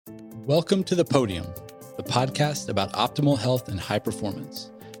Welcome to The Podium, the podcast about optimal health and high performance.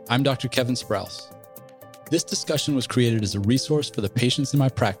 I'm Dr. Kevin Sprouse. This discussion was created as a resource for the patients in my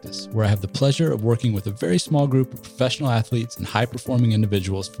practice, where I have the pleasure of working with a very small group of professional athletes and high-performing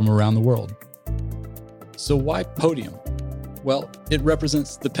individuals from around the world. So why podium? Well, it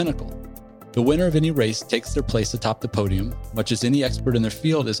represents the pinnacle. The winner of any race takes their place atop the podium, much as any expert in their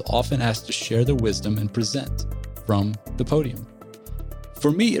field is often asked to share their wisdom and present from the podium.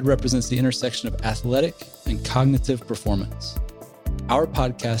 For me, it represents the intersection of athletic and cognitive performance. Our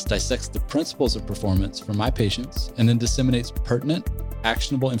podcast dissects the principles of performance for my patients and then disseminates pertinent,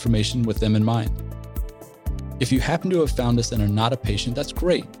 actionable information with them in mind. If you happen to have found us and are not a patient, that's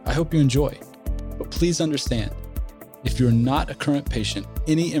great. I hope you enjoy. But please understand, if you're not a current patient,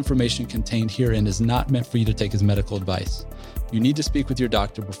 any information contained herein is not meant for you to take as medical advice. You need to speak with your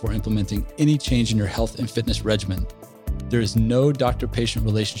doctor before implementing any change in your health and fitness regimen. There is no doctor-patient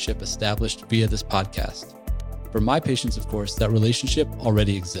relationship established via this podcast. For my patients, of course, that relationship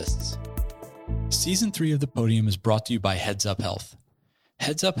already exists. Season 3 of The Podium is brought to you by Heads Up Health.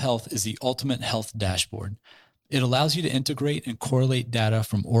 Heads Up Health is the ultimate health dashboard. It allows you to integrate and correlate data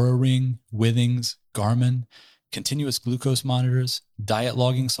from Oura Ring, Withings, Garmin, continuous glucose monitors, diet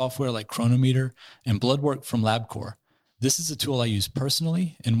logging software like Chronometer, and blood work from LabCorp. This is a tool I use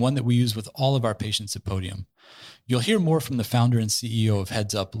personally and one that we use with all of our patients at Podium. You'll hear more from the founder and CEO of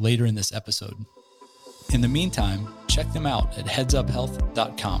Heads Up later in this episode. In the meantime, check them out at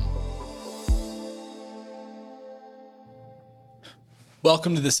headsuphealth.com.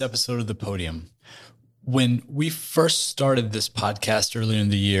 Welcome to this episode of The Podium. When we first started this podcast earlier in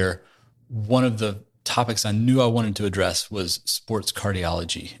the year, one of the topics I knew I wanted to address was sports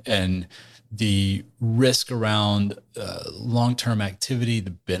cardiology and the risk around long-term activity,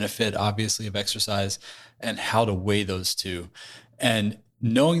 the benefit, obviously, of exercise, and how to weigh those two. And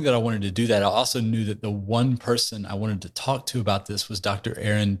knowing that I wanted to do that, I also knew that the one person I wanted to talk to about this was Dr.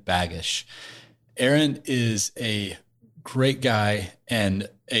 Aaron Baggish. Aaron is a great guy and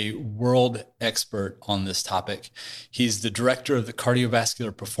a world expert on this topic. He's the director of the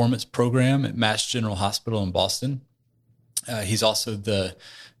Cardiovascular Performance Program at Mass General Hospital in Boston. He's also the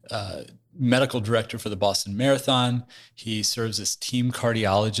medical director for the Boston Marathon. He serves as team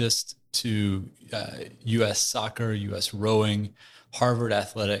cardiologist to U.S. soccer, U.S. rowing, Harvard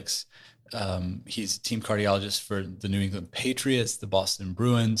athletics. He's a team cardiologist for the New England Patriots, the Boston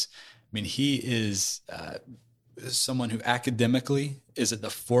Bruins. I mean, he is someone who academically is at the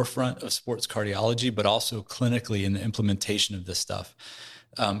forefront of sports cardiology, but also clinically in the implementation of this stuff.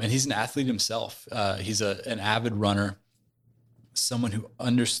 And he's an athlete himself. He's an avid runner, someone who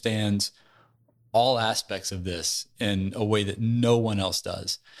understands all aspects of this in a way that no one else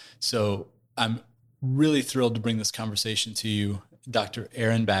does. So I'm really thrilled to bring this conversation to you, Dr.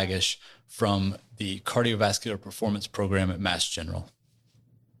 Aaron Baggish from the Cardiovascular Performance Program at Mass General.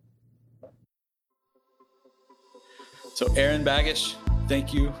 So Aaron Baggish,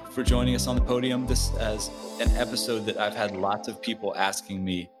 thank you for joining us on the podium. This is an episode that I've had lots of people asking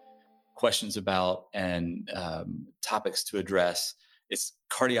me questions about and topics to address. It's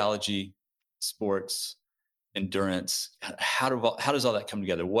cardiology, sports, endurance. How does all that come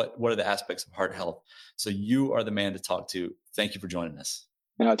together? What are the aspects of heart health? So you are the man to talk to. Thank you for joining us.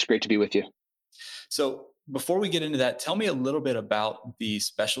 No, it's great to be with you. So before we get into that, tell me a little bit about the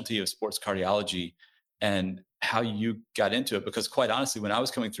specialty of sports cardiology and how you got into it. Because quite honestly, when I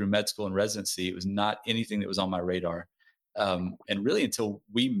was coming through med school and residency, it was not anything that was on my radar. And really until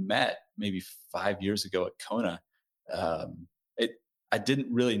we met maybe 5 years ago at Kona, I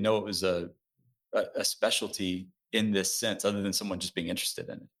didn't really know it was a specialty in this sense, other than someone just being interested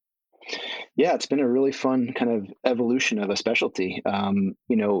in it. Yeah, it's been a really fun kind of evolution of a specialty.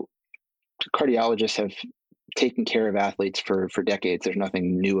 Cardiologists have taken care of athletes for decades. There's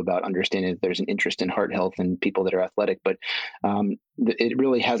nothing new about understanding that there's an interest in heart health and people that are athletic, but it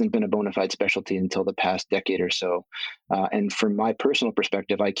really hasn't been a bona fide specialty until the past decade or so. And from my personal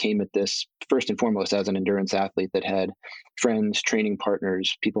perspective, I came at this first and foremost as an endurance athlete that had friends, training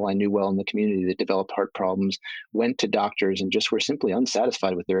partners, people I knew well in the community that developed heart problems, went to doctors and just were simply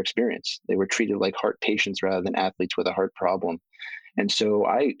unsatisfied with their experience. They were treated like heart patients rather than athletes with a heart problem. And so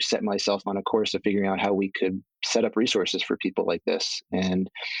I set myself on a course of figuring out how we could set up resources for people like this, and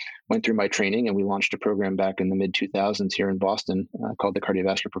went through my training, and we launched a program back in the mid 2000s here in Boston called the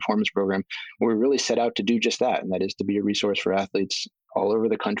Cardiovascular Performance Program, where we really set out to do just that. And that is to be a resource for athletes all over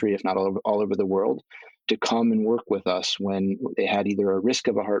the country, if not all over the world, to come and work with us when they had either a risk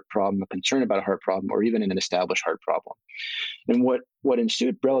of a heart problem, a concern about a heart problem, or even an established heart problem. And what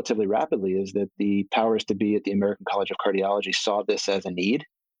ensued relatively rapidly is that the powers to be at the American College of Cardiology saw this as a need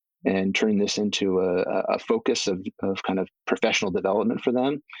and turn this into a focus of kind of professional development for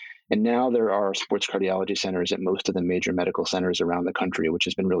them. And now there are sports cardiology centers at most of the major medical centers around the country, which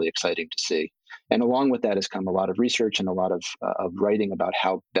has been really exciting to see. And along with that has come a lot of research and a lot of writing about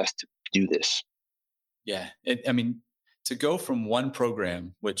how best to do this. Yeah. I mean, to go from one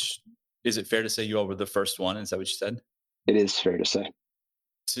program, which is it fair to say you all were the first one? Is that what you said? It is fair to say.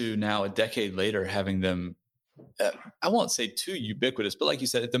 To now a decade later, having them, I won't say too ubiquitous, but like you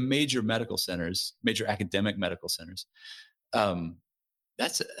said, at the major medical centers, major academic medical centers, um,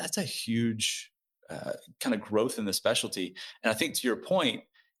 that's a huge kind of growth in the specialty. And I think to your point,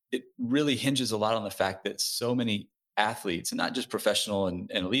 it really hinges a lot on the fact that so many athletes, and not just professional and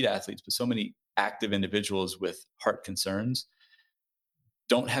elite athletes, but so many active individuals with heart concerns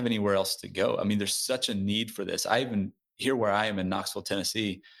don't have anywhere else to go. I mean, there's such a need for this. I even here where I am in Knoxville,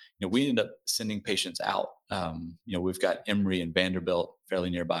 Tennessee, we end up sending patients out. We've got Emory and Vanderbilt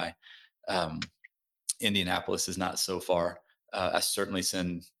fairly nearby. Indianapolis is not so far. I certainly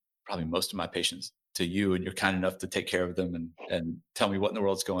send probably most of my patients to you, and you're kind enough to take care of them and tell me what in the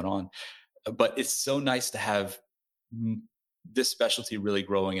world's going on. But it's so nice to have this specialty really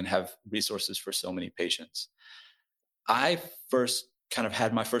growing and have resources for so many patients. I first kind of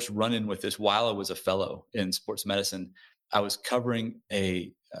had my first run-in with this while I was a fellow in sports medicine. I was covering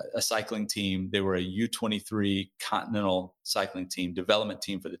a cycling team. They were a U23 continental cycling team, development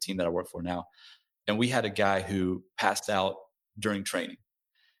team for the team that I work for now. And we had a guy who passed out during training.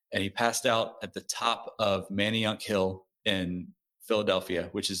 And he passed out at the top of Manayunk Hill in Philadelphia,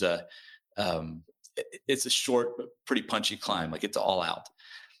 which is it's a short, pretty punchy climb. Like, it's all out.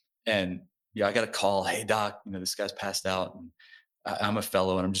 And I got a call. Hey, doc, this guy's passed out. And I'm a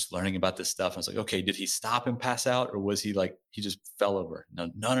fellow and I'm just learning about this stuff. I was like, okay, did he stop and pass out, or was he he just fell over? No.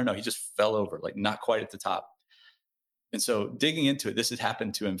 He just fell over, like not quite at the top. And so digging into it, this had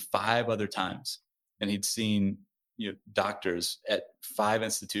happened to him 5 other times. And he'd seen doctors at 5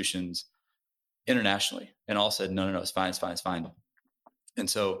 institutions internationally, and all said, no, it's fine. And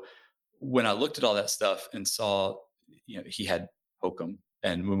so when I looked at all that stuff and saw, he had HOCM,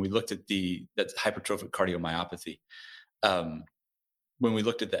 and when we looked at that's hypertrophic cardiomyopathy, when we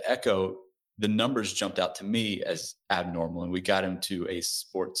looked at the echo, the numbers jumped out to me as abnormal, and we got him to a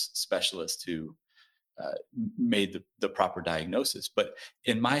sports specialist who made the proper diagnosis. But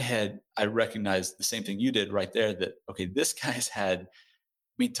in my head, I recognized the same thing you did right there, that, okay, this guy's had,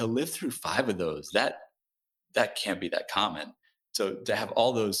 to live through 5 of those, that can't be that common. So to have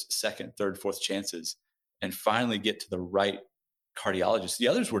all those second, third, fourth chances and finally get to the right cardiologist, the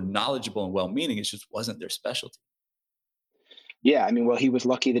others were knowledgeable and well-meaning. It just wasn't their specialty. Yeah, well, he was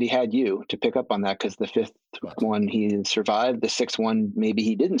lucky that he had you to pick up on that, because the 5th one he survived, the 6th one maybe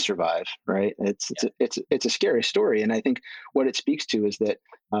he didn't survive. Right? It's a scary story, and I think what it speaks to is that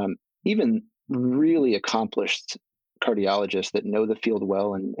even really accomplished cardiologists that know the field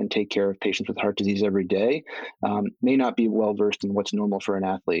well and take care of patients with heart disease every day may not be well versed in what's normal for an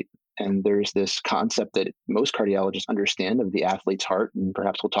athlete. And there's this concept that most cardiologists understand of the athlete's heart, and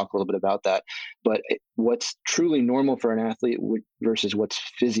perhaps we'll talk a little bit about that. But what's truly normal for an athlete versus what's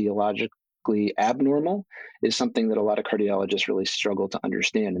physiologically abnormal is something that a lot of cardiologists really struggle to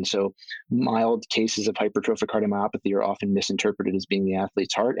understand. And so mild cases of hypertrophic cardiomyopathy are often misinterpreted as being the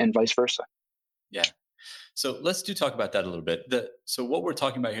athlete's heart, and vice versa. Yeah. So let's talk about that a little bit. So what we're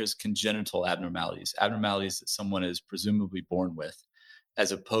talking about here is congenital abnormalities that someone is presumably born with,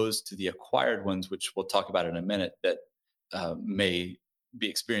 as opposed to the acquired ones, which we'll talk about in a minute, that may be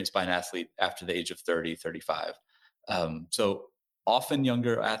experienced by an athlete after the age of 30, 35. So often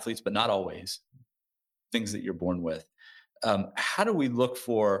younger athletes, but not always, things that you're born with. How do we look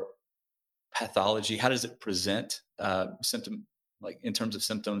for pathology? How does it present symptom, like in terms of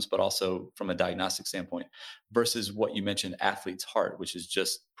symptoms, but also from a diagnostic standpoint, versus what you mentioned, athlete's heart, which is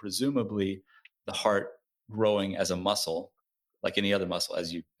just presumably the heart growing as a muscle, like any other muscle,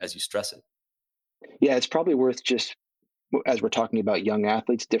 as you stress it? Yeah, it's probably worth just, as we're talking about young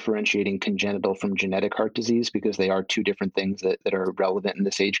athletes, differentiating congenital from genetic heart disease, because they are 2 different things that are relevant in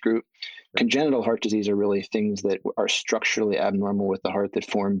this age group. Congenital heart disease are really things that are structurally abnormal with the heart that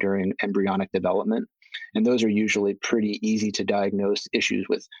form during embryonic development. And those are usually pretty easy to diagnose issues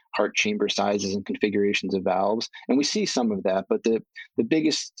with heart chamber sizes and configurations of valves. And we see some of that, but the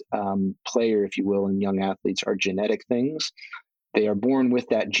biggest player, if you will, in young athletes are genetic things. They are born with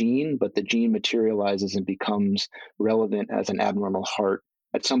that gene, but the gene materializes and becomes relevant as an abnormal heart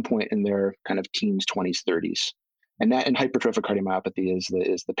at some point in their kind of teens, 20s, 30s. And hypertrophic cardiomyopathy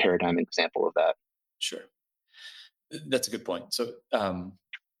is the paradigm example of that. Sure. That's a good point. So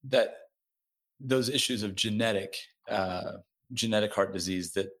that those issues of genetic heart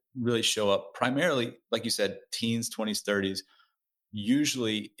disease that really show up primarily, like you said, teens, 20s, 30s,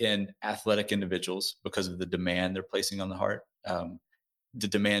 usually in athletic individuals because of the demand they're placing on the heart. The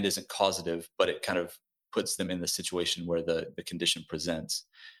demand isn't causative, but it kind of puts them in the situation where the condition presents.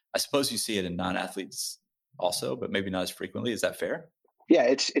 I suppose you see it in non-athletes also, but maybe not as frequently. Is that fair? Yeah,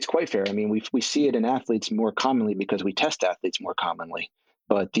 it's quite fair. I mean, we see it in athletes more commonly because we test athletes more commonly.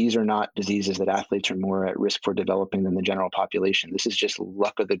 But these are not diseases that athletes are more at risk for developing than the general population. This is just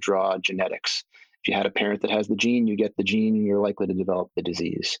luck of the draw genetics. If you had a parent that has the gene, you get the gene, you're likely to develop the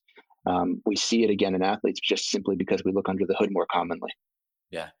disease. We see it again in athletes just simply because we look under the hood more commonly.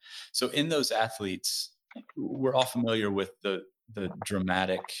 Yeah. So in those athletes, we're all familiar with the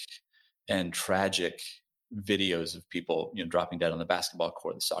dramatic and tragic videos of people, dropping dead on the basketball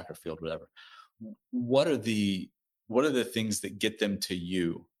court, the soccer field, whatever. What are the things that get them to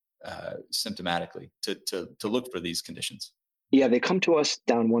you symptomatically to look for these conditions? Yeah, they come to us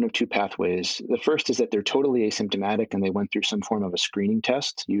down one of two pathways. The first is that they're totally asymptomatic and they went through some form of a screening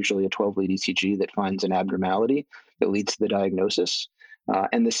test, usually a 12-lead ECG that finds an abnormality that leads to the diagnosis.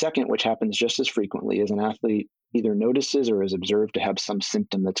 And the second, which happens just as frequently, is an athlete either notices or is observed to have some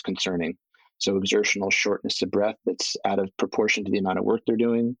symptom that's concerning. So exertional shortness of breath that's out of proportion to the amount of work they're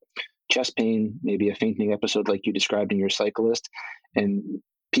doing, chest pain, maybe a fainting episode like you described in your cyclist, and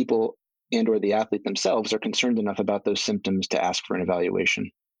people and or the athlete themselves are concerned enough about those symptoms to ask for an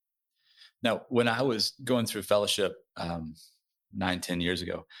evaluation. Now, when I was going through fellowship 9, 10 years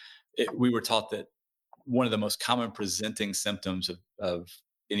ago, we were taught that one of the most common presenting symptoms of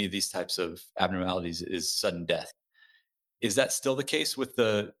any of these types of abnormalities is sudden death. Is that still the case with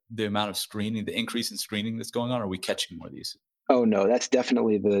the amount of screening, the increase in screening that's going on? Or are we catching more of these? Oh no, that's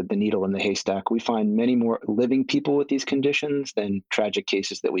definitely the needle in the haystack. We find many more living people with these conditions than tragic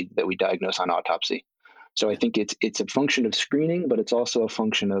cases that we diagnose on autopsy. So I think it's a function of screening, but it's also a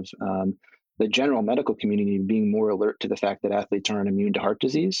function of the general medical community being more alert to the fact that athletes aren't immune to heart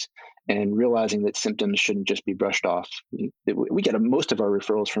disease and realizing that symptoms shouldn't just be brushed off. We get most of our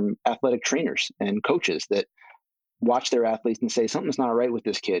referrals from athletic trainers and coaches that watch their athletes and say something's not right with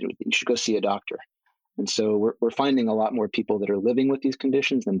this kid. You should go see a doctor. And so we're finding a lot more people that are living with these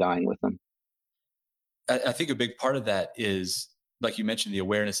conditions than dying with them. I think a big part of that is, like you mentioned, the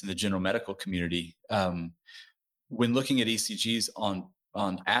awareness in the general medical community. When looking at ECGs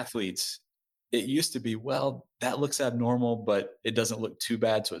on athletes, it used to be, well, that looks abnormal, but it doesn't look too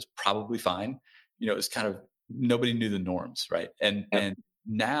bad, so it's probably fine. It was kind of, nobody knew the norms, right? And Yep. and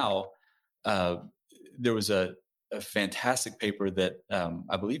now uh, there was a fantastic paper that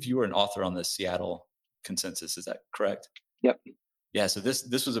I believe you were an author on the Seattle consensus. Is that correct? Yep. Yeah. So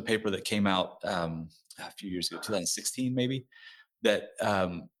this was a paper that came out a few years ago, 2016 maybe, that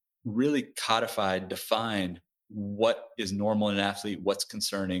really codified, defined what is normal in an athlete, what's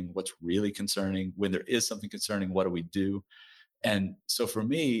concerning, what's really concerning. When there is something concerning, what do we do? And so for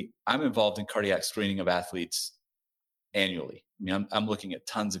me, I'm involved in cardiac screening of athletes annually. I mean, I'm looking at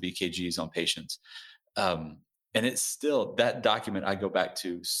tons of EKGs on patients. And it's still that document I go back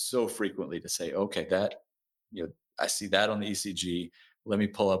to so frequently to say, okay, I see that on the ECG. Let me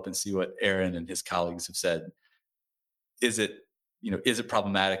pull up and see what Aaron and his colleagues have said. Is it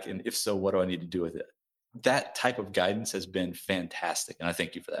problematic? And if so, what do I need to do with it? That type of guidance has been fantastic. And I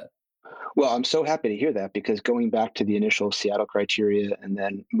thank you for that. Well, I'm so happy to hear that because going back to the initial Seattle criteria and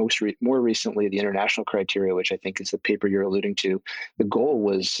then more recently the international criteria, which I think is the paper you're alluding to, the goal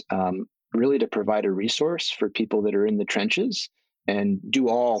was really to provide a resource for people that are in the trenches and do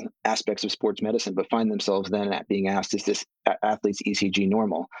all aspects of sports medicine, but find themselves then at being asked, is this athlete's ECG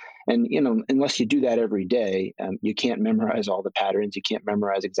normal? And, unless you do that every day, you can't memorize all the patterns. You can't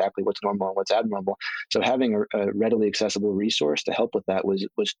memorize exactly what's normal and what's abnormal. So having a readily accessible resource to help with that was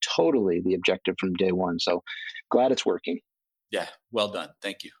totally the objective from day one. So glad it's working. Yeah. Well done.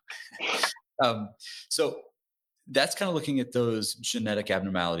 Thank you. So that's kind of looking at those genetic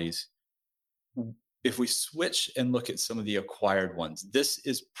abnormalities. If we switch and look at some of the acquired ones, this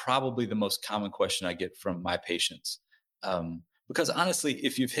is probably the most common question I get from my patients. Because honestly,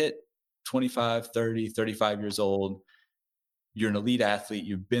 if you've hit 25, 30, 35 years old, you're an elite athlete,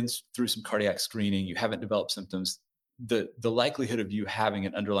 you've been through some cardiac screening, you haven't developed symptoms, the likelihood of you having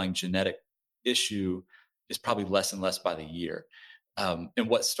an underlying genetic issue is probably less and less by the year. And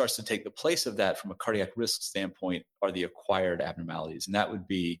what starts to take the place of that from a cardiac risk standpoint are the acquired abnormalities. And that would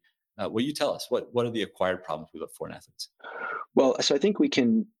be, will you tell us what are the acquired problems we look for in athletes? Well, so I think we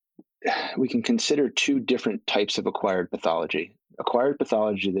can consider two different types of acquired pathology. Acquired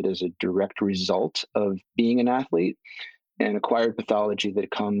pathology that is a direct result of being an athlete, and acquired pathology that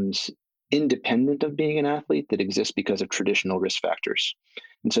comes independent of being an athlete that exist because of traditional risk factors.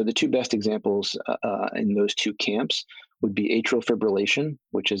 And so the two best examples in those two camps would be atrial fibrillation,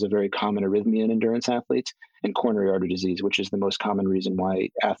 which is a very common arrhythmia in endurance athletes, and coronary artery disease, which is the most common reason why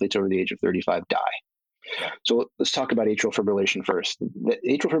athletes over the age of 35 die. Yeah. So let's talk about atrial fibrillation first. The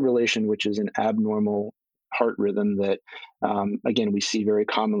atrial fibrillation, which is an abnormal heart rhythm that, again, we see very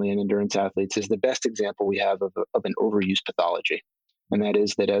commonly in endurance athletes, is the best example we have of an overuse pathology. And that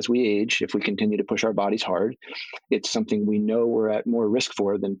is that as we age, if we continue to push our bodies hard, it's something we know we're at more risk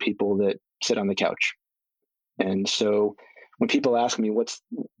for than people that sit on the couch. And so when people ask me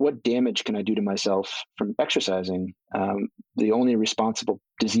what damage can I do to myself from exercising, the only responsible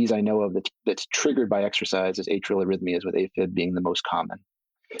disease I know of that's triggered by exercise is atrial arrhythmias, with AFib being the most common.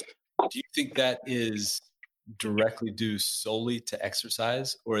 Do you think that is directly due solely to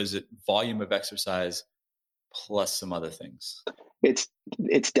exercise, or is it volume of exercise plus some other things?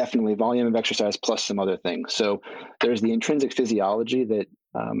 It's definitely volume of exercise plus some other things. So there's the intrinsic physiology that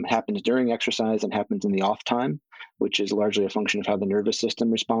happens during exercise and happens in the off time, which is largely a function of how the nervous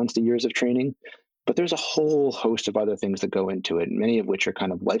system responds to years of training. But there's a whole host of other things that go into it, many of which are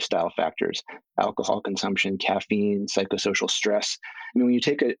kind of lifestyle factors: alcohol consumption, caffeine, psychosocial stress. I mean, when you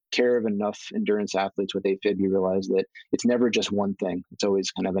take care of enough endurance athletes with AFib, you realize that it's never just one thing. It's always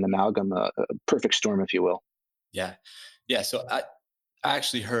kind of an amalgam, a perfect storm, if you will. Yeah. Yeah. So I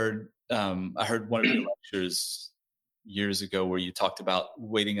actually heard, I heard one of your lectures years ago where you talked about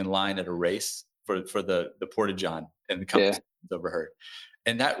waiting in line at a race for the Porta John, and the conversations overheard.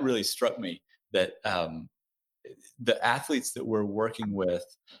 And that really struck me that the athletes that we're working with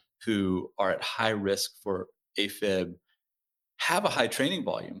who are at high risk for AFib have a high training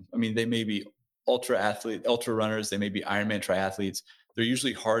volume. I mean, they may be ultra runners, they may be Ironman triathletes. They're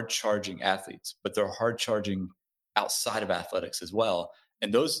usually hard charging athletes, but they're hard charging outside of athletics as well.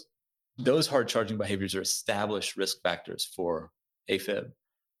 And those hard charging behaviors are established risk factors for AFib.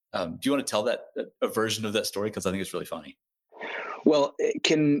 Do you want to tell a version of that story? Because I think it's really funny. Well,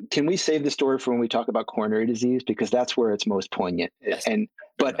 can we save the story for when we talk about coronary disease, because that's where it's most poignant? Yes.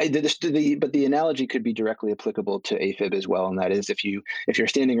 But the analogy could be directly applicable to AFib as well, and that is if you're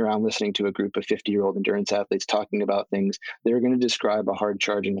standing around listening to a group of 50-year-old endurance athletes talking about things, they're going to describe a hard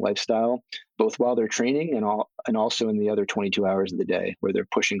charging lifestyle, both while they're training and also in the other 22 hours of the day, where they're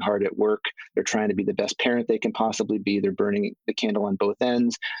pushing hard at work, they're trying to be the best parent they can possibly be, they're burning the candle on both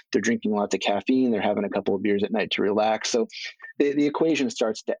ends, they're drinking lots of caffeine, they're having a couple of beers at night to relax. So the equation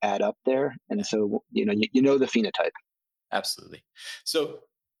starts to add up there, and so you know the phenotype. Absolutely. So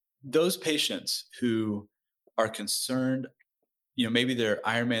those patients who are concerned, maybe they're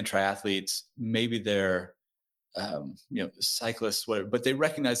Ironman triathletes, maybe they're cyclists, whatever, but they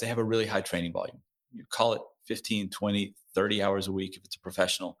recognize they have a really high training volume. You call it 15, 20, 30 hours a week if it's a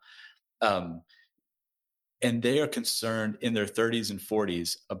professional. And they are concerned in their 30s and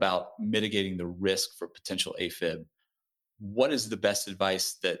 40s about mitigating the risk for potential AFib. What is the best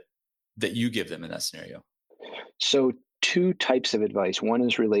advice that you give them in that scenario? So two types of advice. One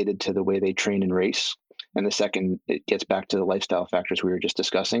is related to the way they train and race. And the second, it gets back to the lifestyle factors we were just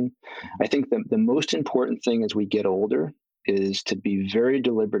discussing. I think the most important thing as we get older is to be very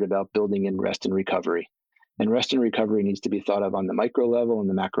deliberate about building in rest and recovery. And rest and recovery needs to be thought of on the micro level and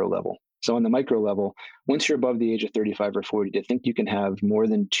the macro level. So on the micro level, once you're above the age of 35 or 40, to think you can have more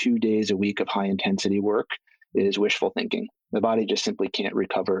than 2 days a week of high intensity work is wishful thinking. The body just simply can't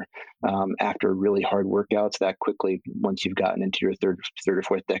recover after really hard workouts that quickly once you've gotten into your third or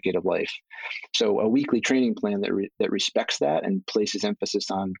fourth decade of life. So a weekly training plan that respects that and places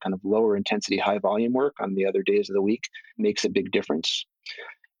emphasis on kind of lower intensity, high volume work on the other days of the week makes a big difference.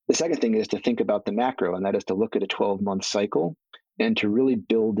 The second thing is to think about the macro, and that is to look at a 12-month cycle and to really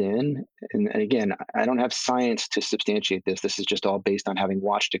build in. And again, I don't have science to substantiate this. This is just all based on having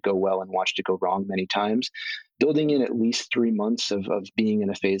watched it go well and watched it go wrong many times. Building in at least 3 months of being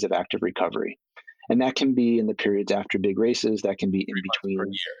in a phase of active recovery. And that can be in the periods after big races. That can be in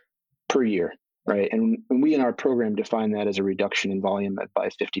between per year, right? And we in our program define that as a reduction in volume by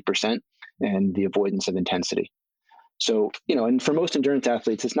 50% and the avoidance of intensity. So, and for most endurance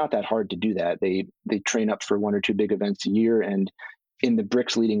athletes, it's not that hard to do that. They train up for 1 or 2 big events a year, and in the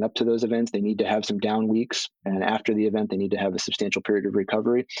bricks leading up to those events, they need to have some down weeks. And after the event, they need to have a substantial period of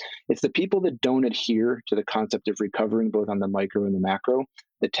recovery. It's the people that don't adhere to the concept of recovering both on the micro and the macro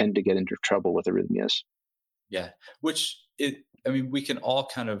that tend to get into trouble with arrhythmias. Yeah. We can all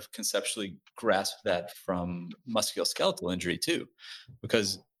kind of conceptually grasp that from musculoskeletal injury too,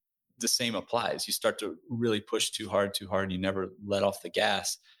 because the same applies. You start to really push too hard, and you never let off the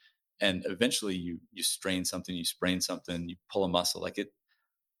gas. And eventually you strain something, you sprain something, you pull a muscle.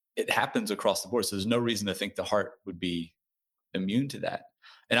 it happens across the board. So there's no reason to think the heart would be immune to that.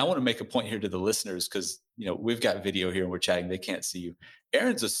 And I want to make a point here to the listeners because, we've got video here and we're chatting. They can't see you.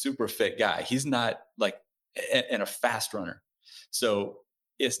 Aaron's a super fit guy. He's not like, and a fast runner. So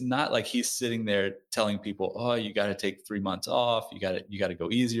it's not like he's sitting there telling people, oh, you got to take 3 months off. You got to go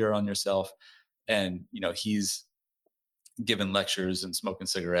easier on yourself. And, he's giving lectures and smoking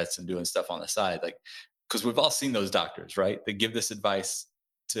cigarettes and doing stuff on the side. Like, because we've all seen those doctors, right? They give this advice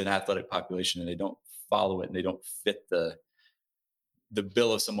to an athletic population and they don't follow it and they don't fit the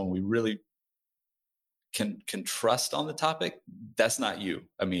bill of someone we really can trust on the topic. That's not you.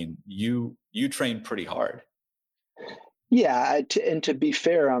 I mean, you train pretty hard. Yeah, and to be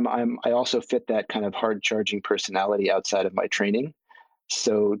fair, I also fit that kind of hard charging personality outside of my training.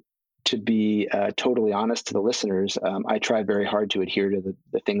 So to be totally honest to the listeners, I try very hard to adhere to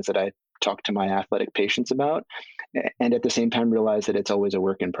the things that I talk to my athletic patients about, and at the same time realize that it's always a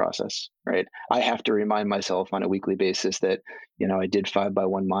work in process, right? I have to remind myself on a weekly basis that, I did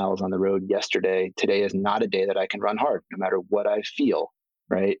 5x1 miles on the road yesterday. Today is not a day that I can run hard, no matter what I feel,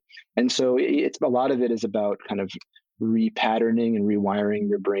 right? And so it's a lot of it is about kind of repatterning and rewiring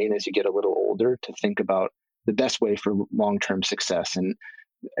your brain as you get a little older to think about the best way for long-term success. And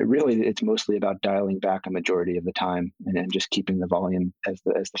really, it's mostly about dialing back a majority of the time and just keeping the volume as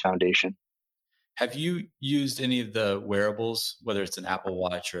the foundation. Have you used any of the wearables, whether it's an Apple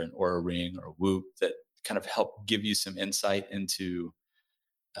Watch or an Oura Ring or a Whoop, that kind of help give you some insight into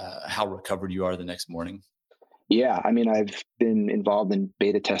how recovered you are the next morning? Yeah, I mean, I've been involved in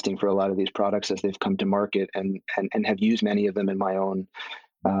beta testing for a lot of these products as they've come to market, and have used many of them in my own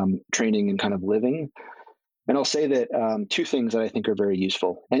training and kind of living. And I'll say that two things that I think are very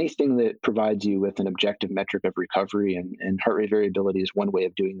useful. Anything that provides you with an objective metric of recovery and heart rate variability is one way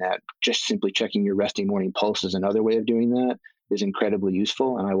of doing that. Just simply checking your resting morning pulse is another way of doing that is incredibly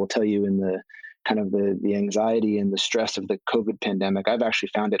useful. And I will tell you, in the kind of the anxiety and the stress of the COVID pandemic, I've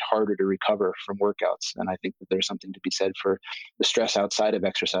actually found it harder to recover from workouts. And I think that there's something to be said for the stress outside of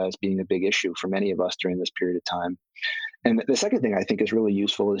exercise being a big issue for many of us during this period of time. And the second thing I think is really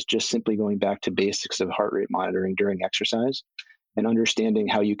useful is just simply going back to basics of heart rate monitoring during exercise and understanding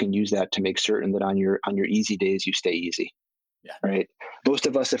how you can use that to make certain that on your easy days, you stay easy. Yeah. Right. Most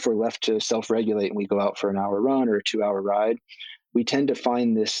of us, if we're left to self-regulate and we go out for an hour run or a 2-hour ride, we tend to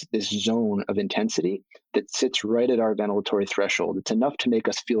find this zone of intensity that sits right at our ventilatory threshold. It's enough to make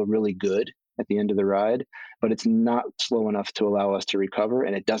us feel really good at the end of the ride, but it's not slow enough to allow us to recover,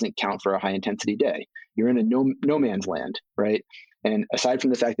 and it doesn't count for a high intensity day. You're in a no man's land, right? And aside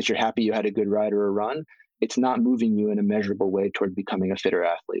from the fact that you're happy you had a good ride or a run, it's not moving you in a measurable way toward becoming a fitter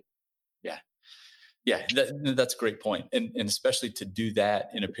athlete. Yeah, that's a great point. And especially to do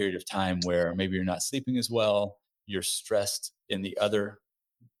that in a period of time where maybe you're not sleeping as well, you're stressed in the other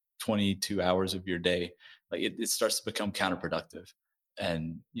 22 hours of your day, like it starts to become counterproductive.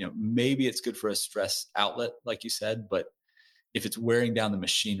 And, maybe it's good for a stress outlet, like you said, but if it's wearing down the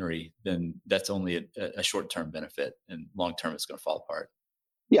machinery, then that's only a short-term benefit, and long-term it's going to fall apart.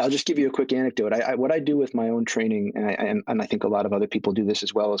 Yeah, I'll just give you a quick anecdote. What I do with my own training, and I think a lot of other people do this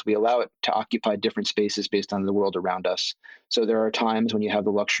as well, is we allow it to occupy different spaces based on the world around us. So there are times when you have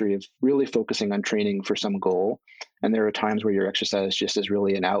the luxury of really focusing on training for some goal, and there are times where your exercise just is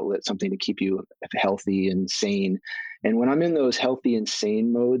really an outlet, something to keep you healthy and sane. And when I'm in those healthy and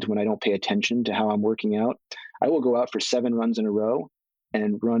sane modes, when I don't pay attention to how I'm working out, I will go out for 7 runs in a row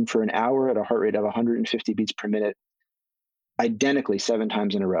and run for an hour at a heart rate of 150 beats per minute, identically 7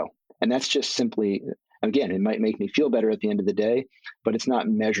 times in a row. And that's just simply, again, it might make me feel better at the end of the day, but it's not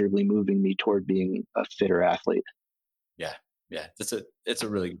measurably moving me toward being a fitter athlete. Yeah. It's a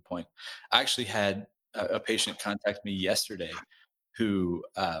really good point. I actually had a patient contact me yesterday who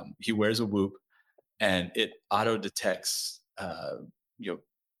he wears a Whoop, and it auto detects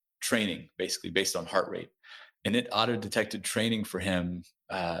training basically based on heart rate, and it auto detected training for him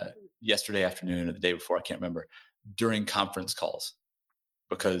yesterday afternoon or the day before, I can't remember, during conference calls,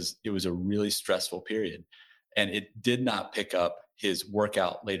 because it was a really stressful period, and it did not pick up his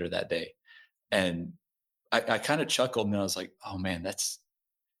workout later that day. And I kind of chuckled, and I was like, oh man, that's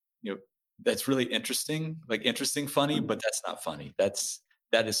really interesting, like interesting funny, but that's not funny.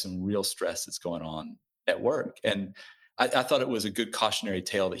 That is some real stress that's going on at work. And I thought it was a good cautionary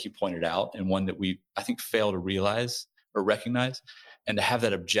tale that he pointed out, and one that we, I think, fail to realize or recognize. And to have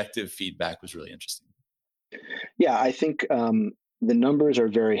that objective feedback was really interesting. Yeah, I think the numbers are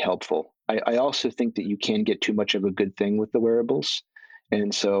very helpful. I also think that you can get too much of a good thing with the wearables.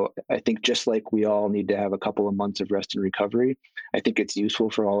 And so I think just like we all need to have a couple of months of rest and recovery, I think it's useful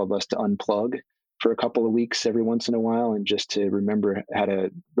for all of us to unplug for a couple of weeks every once in a while, and just to remember how to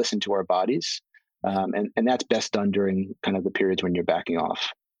listen to our bodies. And that's best done during kind of the periods when you're backing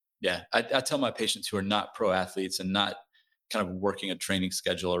off. Yeah. I tell my patients who are not pro athletes and not kind of working a training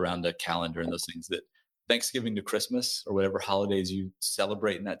schedule around a calendar and those things, that Thanksgiving to Christmas or whatever holidays you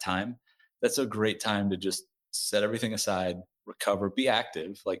celebrate in that time, that's a great time to just set everything aside, recover, be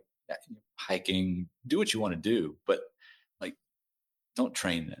active, like hiking, do what you want to do, but like don't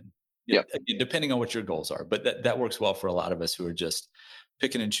train then. Yep. Again, depending on what your goals are, but that works well for a lot of us who are just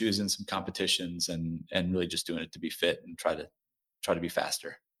picking and choosing some competitions and really just doing it to be fit and try to be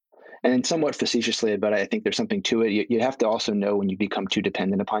faster. And somewhat facetiously, but I think there's something to it. You have to also know when you become too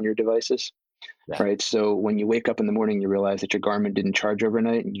dependent upon your devices, Yeah. right? So when you wake up in the morning, you realize that your Garmin didn't charge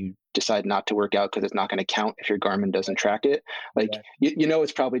overnight, and you decide not to work out because it's not going to count if your Garmin doesn't track it. Like, Yeah. you know,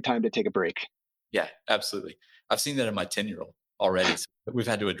 it's probably time to take a break. Yeah, absolutely. I've seen that in my 10-year-old already. So we've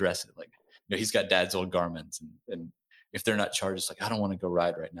had to address it. Like, he's got dad's old Garmins, and if they're not charged, it's like, I don't want to go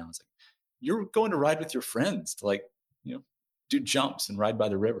ride right now. It's like, you're going to ride with your friends to, like, do jumps and ride by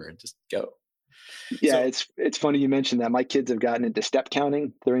the river and just go. Yeah, So it's funny you mentioned that. My kids have gotten into step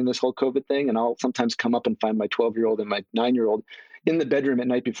counting during this whole COVID thing, and I'll sometimes come up and find my 12-year-old and my 9-year-old in the bedroom at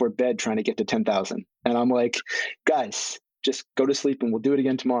night before bed trying to get to 10,000. And I'm like, guys, just go to sleep and we'll do it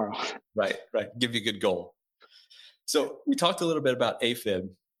again tomorrow. right. Give you a good goal. So we talked a little bit about AFib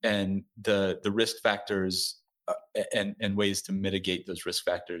and the risk factors and ways to mitigate those risk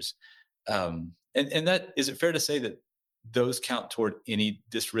factors. And that, is it fair to say that those count toward any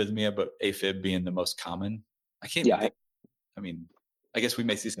dysrhythmia, but AFib being the most common? I can't even think. I mean, I guess we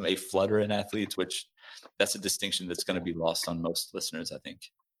may see some flutter in athletes, which that's a distinction that's going to be lost on most listeners, I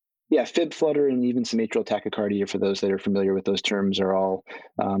think. Yeah, fib flutter and even some atrial tachycardia, for those that are familiar with those terms, are all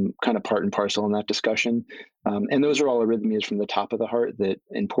kind of part and parcel in that discussion. And those are all arrhythmias from the top of the heart that,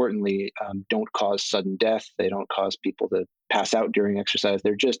 importantly, don't cause sudden death. They don't cause people to pass out during exercise.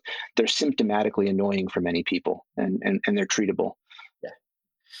 They're symptomatically annoying for many people, and they're treatable.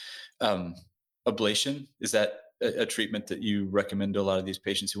 Yeah. Ablation, is that a treatment that you recommend to a lot of these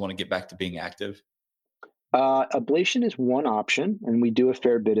patients who want to get back to being active? Ablation is one option, and we do a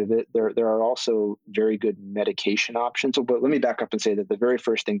fair bit of it. There are also very good medication options. But let me back up and say that the very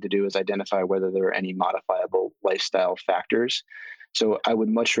first thing to do is identify whether there are any modifiable lifestyle factors. So I would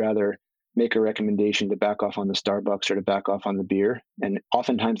much rather make a recommendation to back off on the Starbucks or to back off on the beer. And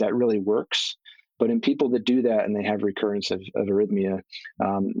oftentimes that really works. But in people that do that and they have recurrence of arrhythmia,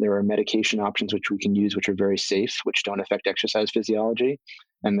 there are medication options which we can use, which are very safe, which don't affect exercise physiology.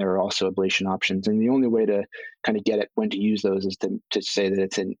 And there are also ablation options. And the only way to kind of get at when to use those is to say that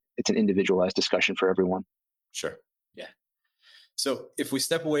it's an individualized discussion for everyone. Sure. Yeah. So if we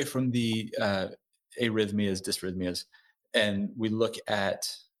step away from the arrhythmias, dysrhythmias, and we look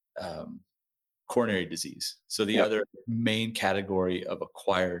at coronary disease, so the other main category of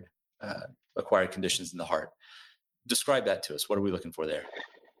acquired conditions in the heart, describe that to us. What are we looking for there?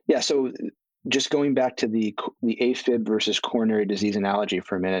 Yeah. So just going back to the AFib versus coronary disease analogy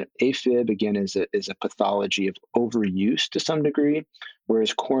for a minute, AFib again is a pathology of overuse to some degree,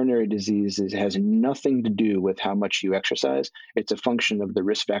 whereas coronary disease has nothing to do with how much you exercise. It's a function of the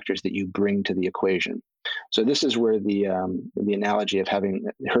risk factors that you bring to the equation. So this is where the analogy of having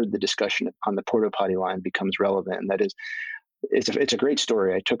heard the discussion on the porta potty line becomes relevant, and that is, it's a great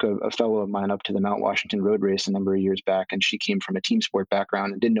story. I took a fellow of mine up to the Mount Washington road race a number of years back, and she came from a team sport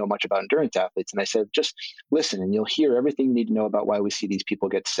background and didn't know much about endurance athletes. And I said, just listen, and you'll hear everything you need to know about why we see these people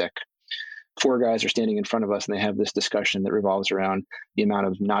get sick. 4 guys are standing in front of us, and they have this discussion that revolves around the amount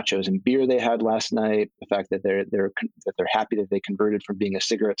of nachos and beer they had last night, the fact that they're happy that they converted from being a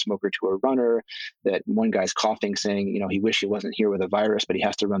cigarette smoker to a runner, that one guy's coughing, saying, he wished he wasn't here with a virus, but he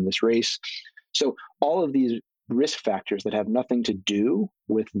has to run this race. So all of these risk factors that have nothing to do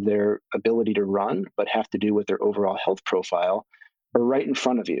with their ability to run, but have to do with their overall health profile, are right in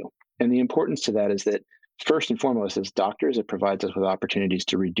front of you. And the importance to that is that, first and foremost, as doctors, it provides us with opportunities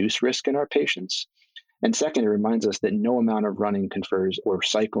to reduce risk in our patients. And second, it reminds us that no amount of running confers, or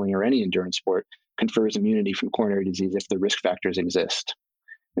cycling or any endurance sport, confers immunity from coronary disease if the risk factors exist.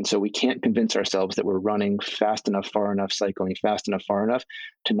 And so we can't convince ourselves that we're running fast enough, far enough, cycling fast enough, far enough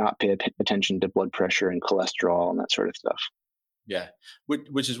to not pay attention to blood pressure and cholesterol and that sort of stuff. Yeah,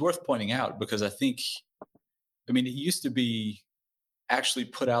 which is worth pointing out, because it used to be actually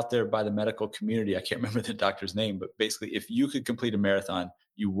put out there by the medical community. I can't remember the doctor's name, but basically, if you could complete a marathon,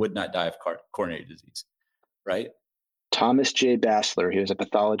 you would not die of coronary disease, right? Thomas J. Bassler, he was a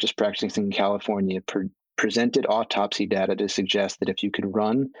pathologist practicing in California, presented autopsy data to suggest that if you could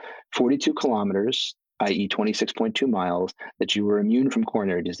run 42 kilometers i.e. 26.2 miles, that you were immune from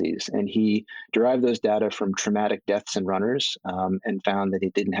coronary disease. And he derived those data from traumatic deaths in runners, and found that he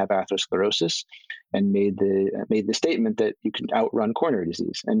didn't have atherosclerosis, and made the statement that you can outrun coronary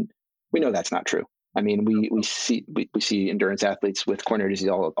disease. And we know that's not true. I mean, we see endurance athletes with coronary disease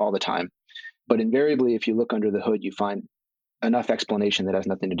all the time. But invariably, if you look under the hood, you find enough explanation that has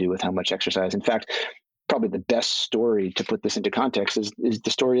nothing to do with how much exercise. In fact, probably the best story to put this into context is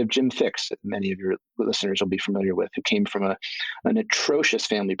the story of Jim Fixx, that many of your listeners will be familiar with, who came from an atrocious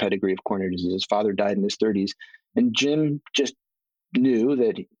family pedigree of coronary disease. His father died in his 30s, and Jim just knew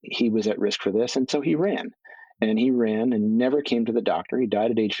that he was at risk for this, and so he ran. And he ran and never came to the doctor. He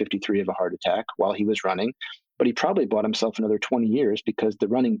died at age 53 of a heart attack while he was running, but he probably bought himself another 20 years because the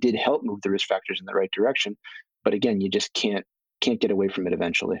running did help move the risk factors in the right direction. But again, you just can't get away from it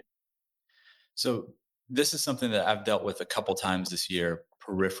eventually. So this is something that I've dealt with a couple times this year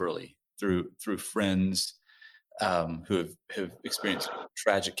peripherally through friends who have experienced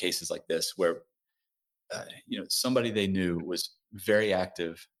tragic cases like this, where somebody they knew was very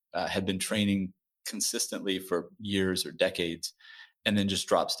active, had been training consistently for years or decades, and then just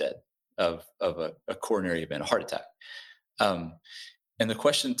drops dead of a coronary event, a heart attack. And the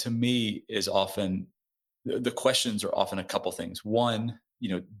question to me is often, the questions are often a couple things. One,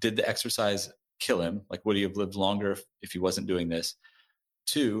 did the exercise kill him? Like, would he have lived longer if he wasn't doing this?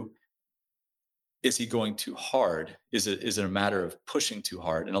 Two, is he going too hard? Is it a matter of pushing too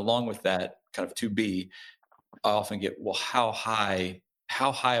hard? And along with that, kind of 2B, I often get, well, how high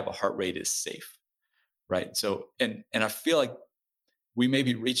of a heart rate is safe? Right. So, and I feel like we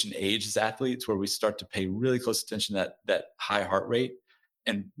maybe reach an age as athletes where we start to pay really close attention to that high heart rate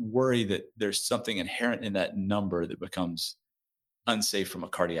and worry that there's something inherent in that number that becomes unsafe from a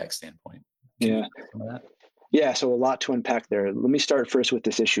cardiac standpoint. Yeah. Yeah. So a lot to unpack there. Let me start first with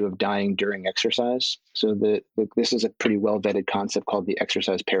this issue of dying during exercise. So this is a pretty well vetted concept called the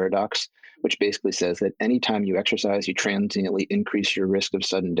exercise paradox, which basically says that anytime you exercise, you transiently increase your risk of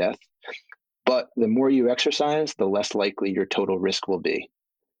sudden death. But the more you exercise, the less likely your total risk will be.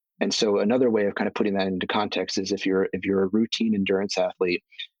 And so another way of kind of putting that into context is if you're a routine endurance athlete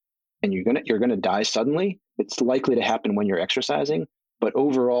and you're gonna die suddenly, it's likely to happen when you're exercising. But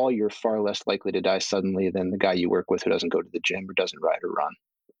overall, you're far less likely to die suddenly than the guy you work with who doesn't go to the gym or doesn't ride or run.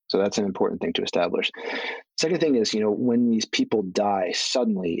 So that's an important thing to establish. Second thing is, when these people die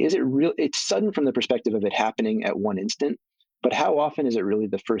suddenly, is it real? It's sudden from the perspective of it happening at one instant. But how often is it really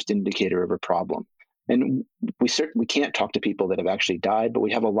the first indicator of a problem? And we can't talk to people that have actually died, but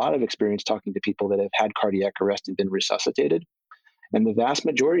we have a lot of experience talking to people that have had cardiac arrest and been resuscitated. And the vast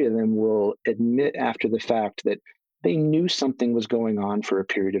majority of them will admit after the fact that they knew something was going on for a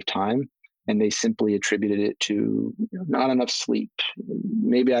period of time, and they simply attributed it to not enough sleep.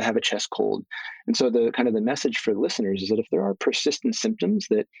 Maybe I have a chest cold. And so the message for listeners is that if there are persistent symptoms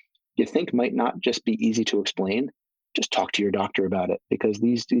that you think might not just be easy to explain, just talk to your doctor about it, because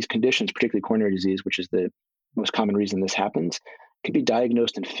these conditions, particularly coronary disease, which is the most common reason this happens, can be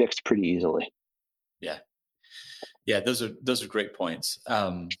diagnosed and fixed pretty easily. Yeah, those are great points.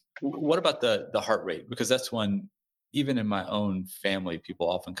 What about the heart rate? Because that's one, even in my own family, people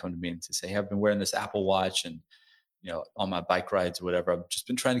often come to me and say, "Hey, I've been wearing this Apple Watch, and on my bike rides or whatever, I've just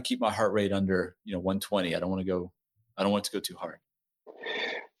been trying to keep my heart rate under 120. I don't want it to go too hard."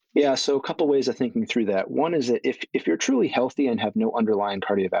 Yeah, so a couple ways of thinking through that. One is that if you're truly healthy and have no underlying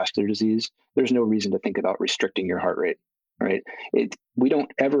cardiovascular disease, there's no reason to think about restricting your heart rate, right? We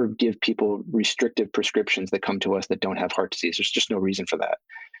don't ever give people restrictive prescriptions that come to us that don't have heart disease. There's just no reason for that.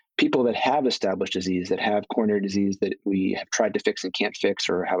 People that have established disease, that have coronary disease that we have tried to fix and can't fix,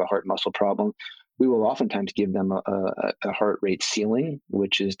 or have a heart muscle problem, we will oftentimes give them a heart rate ceiling,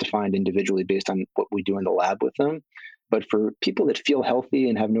 which is defined individually based on what we do in the lab with them. But for people that feel healthy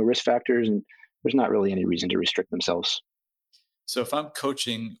and have no risk factors, and there's not really any reason to restrict themselves. So if I'm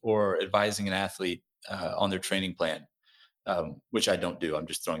coaching or advising an athlete on their training plan, which I don't do, I'm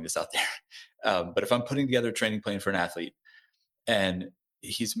just throwing this out there. But if I'm putting together a training plan for an athlete and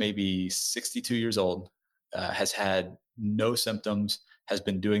he's maybe 62 years old, has had no symptoms, has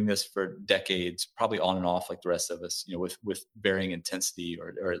been doing this for decades, probably on and off like the rest of us, with varying intensity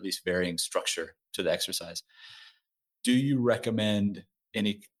or at least varying structure to the exercise. Do you recommend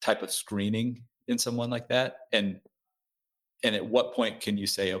any type of screening in someone like that? And at what point can you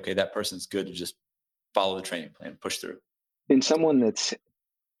say, okay, that person's good to just follow the training plan, push through? In someone that's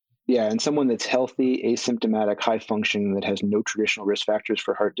healthy, asymptomatic, high functioning, that has no traditional risk factors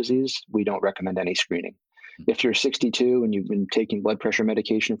for heart disease, we don't recommend any screening. If you're 62 and you've been taking blood pressure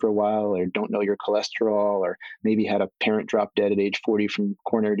medication for a while, or don't know your cholesterol, or maybe had a parent drop dead at age 40 from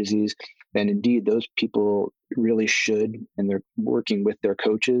coronary disease, then indeed those people really should, and they're working with their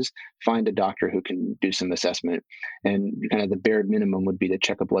coaches, find a doctor who can do some assessment. And kind of the bare minimum would be to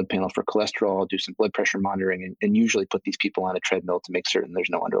check a blood panel for cholesterol, do some blood pressure monitoring, and usually put these people on a treadmill to make certain there's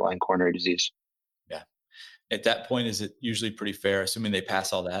no underlying coronary disease. Yeah. At that point, is it usually pretty fair, assuming they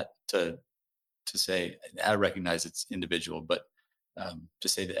pass all that, to say, I recognize it's individual, but to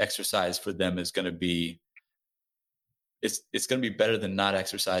say the exercise for them is going to be, it's going to be better than not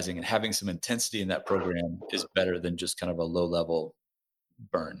exercising, and having some intensity in that program is better than just kind of a low level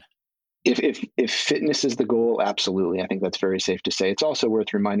burn. If fitness is the goal, absolutely. I think that's very safe to say. It's also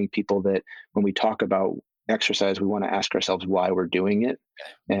worth reminding people that when we talk about exercise, we want to ask ourselves why we're doing it.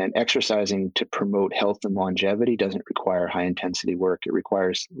 And exercising to promote health and longevity doesn't require high intensity work. It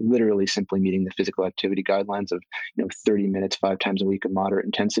requires literally simply meeting the physical activity guidelines of 30 minutes, 5 times a week of moderate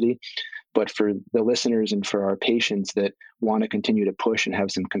intensity. But for the listeners and for our patients that want to continue to push and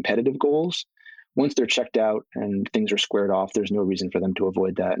have some competitive goals, once they're checked out and things are squared off, there's no reason for them to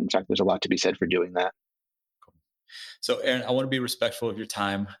avoid that. In fact, there's a lot to be said for doing that. Cool. So, Aaron, I want to be respectful of your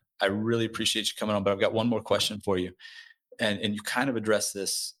time. I really appreciate you coming on, but I've got one more question for you. And you kind of addressed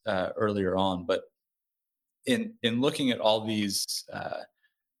this earlier on, but in looking at all these,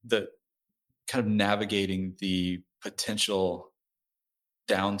 the kind of navigating the potential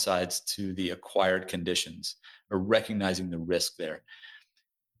downsides to the acquired conditions, or recognizing the risk there,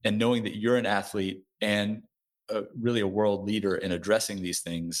 and knowing that you're an athlete and really a world leader in addressing these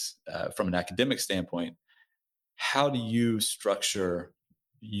things from an academic standpoint, how do you structure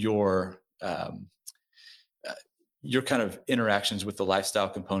your kind of interactions with the lifestyle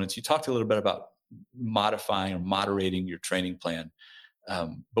components? You talked a little bit about modifying or moderating your training plan,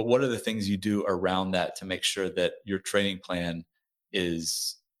 but what are the things you do around that to make sure that your training plan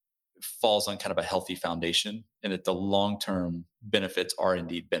falls on kind of a healthy foundation, and that the long-term benefits are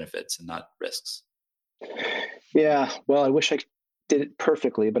indeed benefits and not risks? Yeah, well, I wish I did it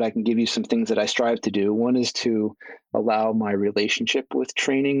perfectly, but I can give you some things that I strive to do. One is to allow my relationship with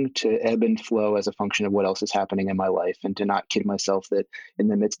training to ebb and flow as a function of what else is happening in my life, and to not kid myself that in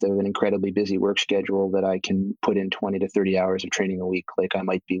the midst of an incredibly busy work schedule that I can put in 20 to 30 hours of training a week like I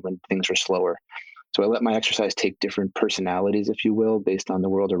might be when things are slower. So I let my exercise take different personalities, if you will, based on the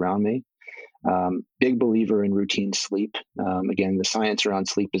world around me. Big believer in routine sleep. Again, the science around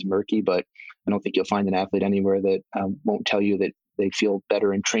sleep is murky, but I don't think you'll find an athlete anywhere that won't tell you that they feel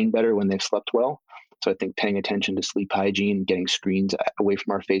better and train better when they've slept well. So I think paying attention to sleep hygiene, getting screens away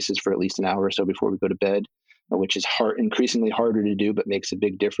from our faces for at least an hour or so before we go to bed, which is increasingly harder to do, but makes a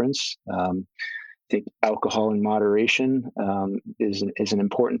big difference. I think alcohol in moderation is an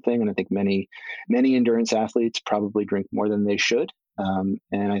important thing, and I think many endurance athletes probably drink more than they should. And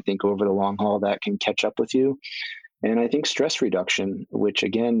I think over the long haul that can catch up with you. And I think stress reduction, which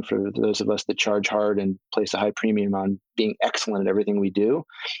again, for those of us that charge hard and place a high premium on being excellent at everything we do,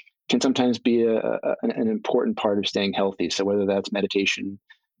 can sometimes be an important part of staying healthy. So whether that's meditation,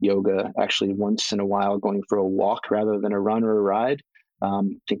 yoga, actually once in a while going for a walk rather than a run or a ride, I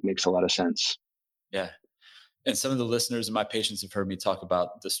think makes a lot of sense. Yeah. And some of the listeners and my patients have heard me talk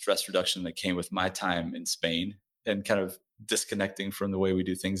about the stress reduction that came with my time in Spain, and kind of disconnecting from the way we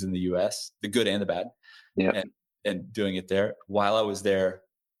do things in the US, the good and the bad, Yeah. and doing it there. While I was there,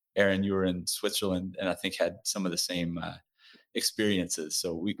 Aaron, you were in Switzerland, and I think had some of the same experiences.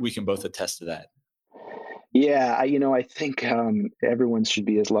 So we can both attest to that. Yeah, I think everyone should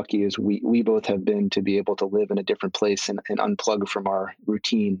be as lucky as we both have been to be able to live in a different place and unplug from our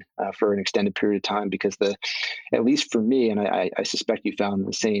routine for an extended period of time. Because at least for me, and I suspect you found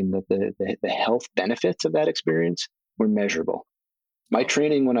the same, that the health benefits of that experience were measurable. My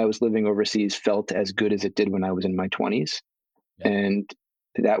training when I was living overseas felt as good as it did when I was in my 20s. Yeah. And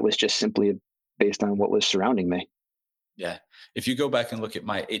that was just simply based on what was surrounding me. Yeah. If you go back and look at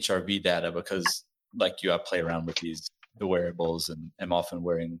my HRV data, because like you, I play around with the wearables, and am often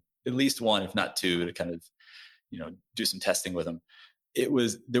wearing at least one, if not two, to kind of, do some testing with them. There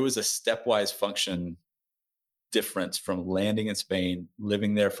was a stepwise function difference from landing in Spain,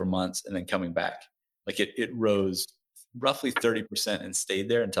 living there for months, and then coming back. Like it rose roughly 30% and stayed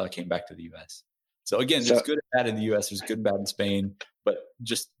there until I came back to the US. So again, there's good and bad in the US, there's good and bad in Spain, but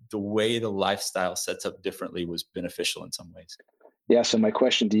just the way the lifestyle sets up differently was beneficial in some ways. Yeah. So my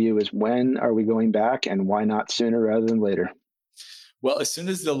question to you is, when are we going back, and why not sooner rather than later? Well, as soon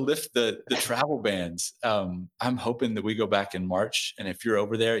as they'll lift the travel bans, I'm hoping that we go back in March. And if you're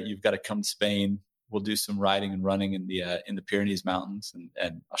over there, you've got to come to Spain. We'll do some riding and running in the Pyrenees Mountains,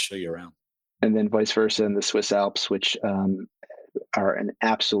 and I'll show you around. and then vice versa in the Swiss Alps, which are an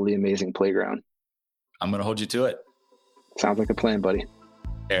absolutely amazing playground. I'm going to hold you to it. Sounds like a plan, buddy.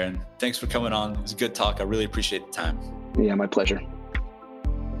 Aaron, thanks for coming on. It was a good talk. I really appreciate the time. Yeah, my pleasure.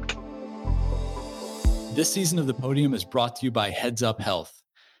 This season of the Podium is brought to you by Heads Up Health.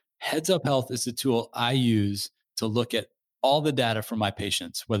 Heads Up Health is the tool I use to look at all the data from my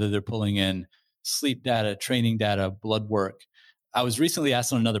patients, whether they're pulling in sleep data, training data, blood work. I was recently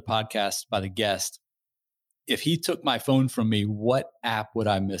asked on another podcast by the guest, if he took my phone from me, what app would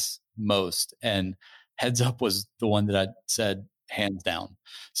I miss most? And Heads Up was the one that I said hands down.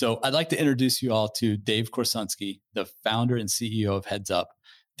 So I'd like to introduce you all to Dave Korsunski, the founder and CEO of Heads Up.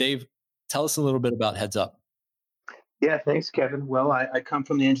 Dave, tell us a little bit about Heads Up. Yeah, thanks, Kevin. Well, I come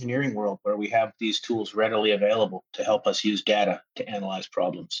from the engineering world where we have these tools readily available to help us use data to analyze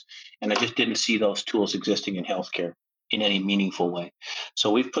problems. And I just didn't see those tools existing in healthcare in any meaningful way. So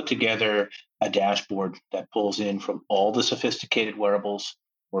we've put together a dashboard that pulls in from all the sophisticated wearables.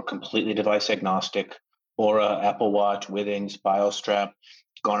 We're completely device agnostic. Aura, Apple Watch, Withings, BioStrap,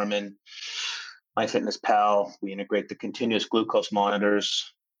 Garmin, MyFitnessPal. We integrate the continuous glucose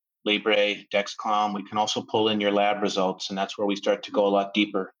monitors, Libre, Dexcom. We can also pull in your lab results, and that's where we start to go a lot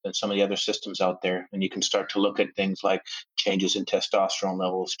deeper than some of the other systems out there. And you can start to look at things like changes in testosterone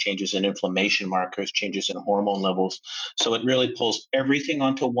levels, changes in inflammation markers, changes in hormone levels. So it really pulls everything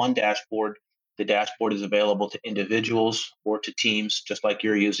onto one dashboard. The dashboard is available to individuals or to teams, just like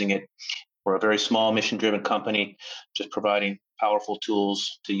you're using it. We're a very small mission-driven company, just providing powerful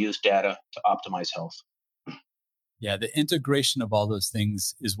tools to use data to optimize health. Yeah, the integration of all those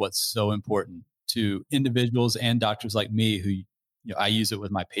things is what's so important to individuals and doctors like me who, I use it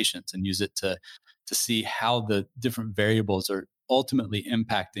with my patients and use it to see how the different variables are ultimately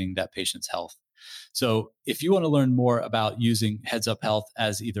impacting that patient's health. So if you want to learn more about using Heads Up Health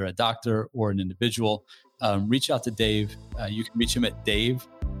as either a doctor or an individual, reach out to Dave. You can reach him at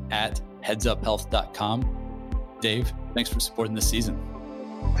dave@headsuphealth.com. Dave, thanks for supporting this season.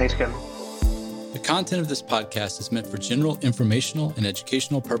 Thanks, Kevin. The content of this podcast is meant for general informational and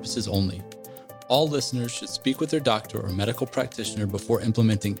educational purposes only. All listeners should speak with their doctor or medical practitioner before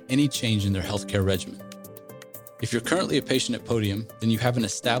implementing any change in their healthcare regimen. If you're currently a patient at Podium, then you have an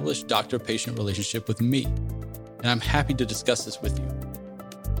established doctor-patient relationship with me, and I'm happy to discuss this with you.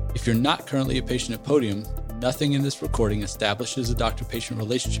 If you're not currently a patient at Podium, nothing in this recording establishes a doctor-patient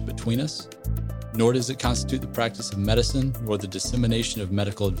relationship between us, nor does it constitute the practice of medicine nor the dissemination of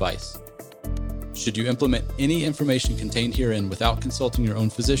medical advice. Should you implement any information contained herein without consulting your own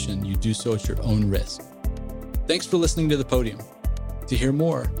physician, you do so at your own risk. Thanks for listening to The Podium. To hear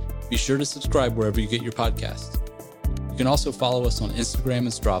more, be sure to subscribe wherever you get your podcasts. You can also follow us on Instagram and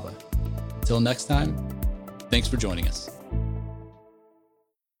Strava. Until next time, thanks for joining us.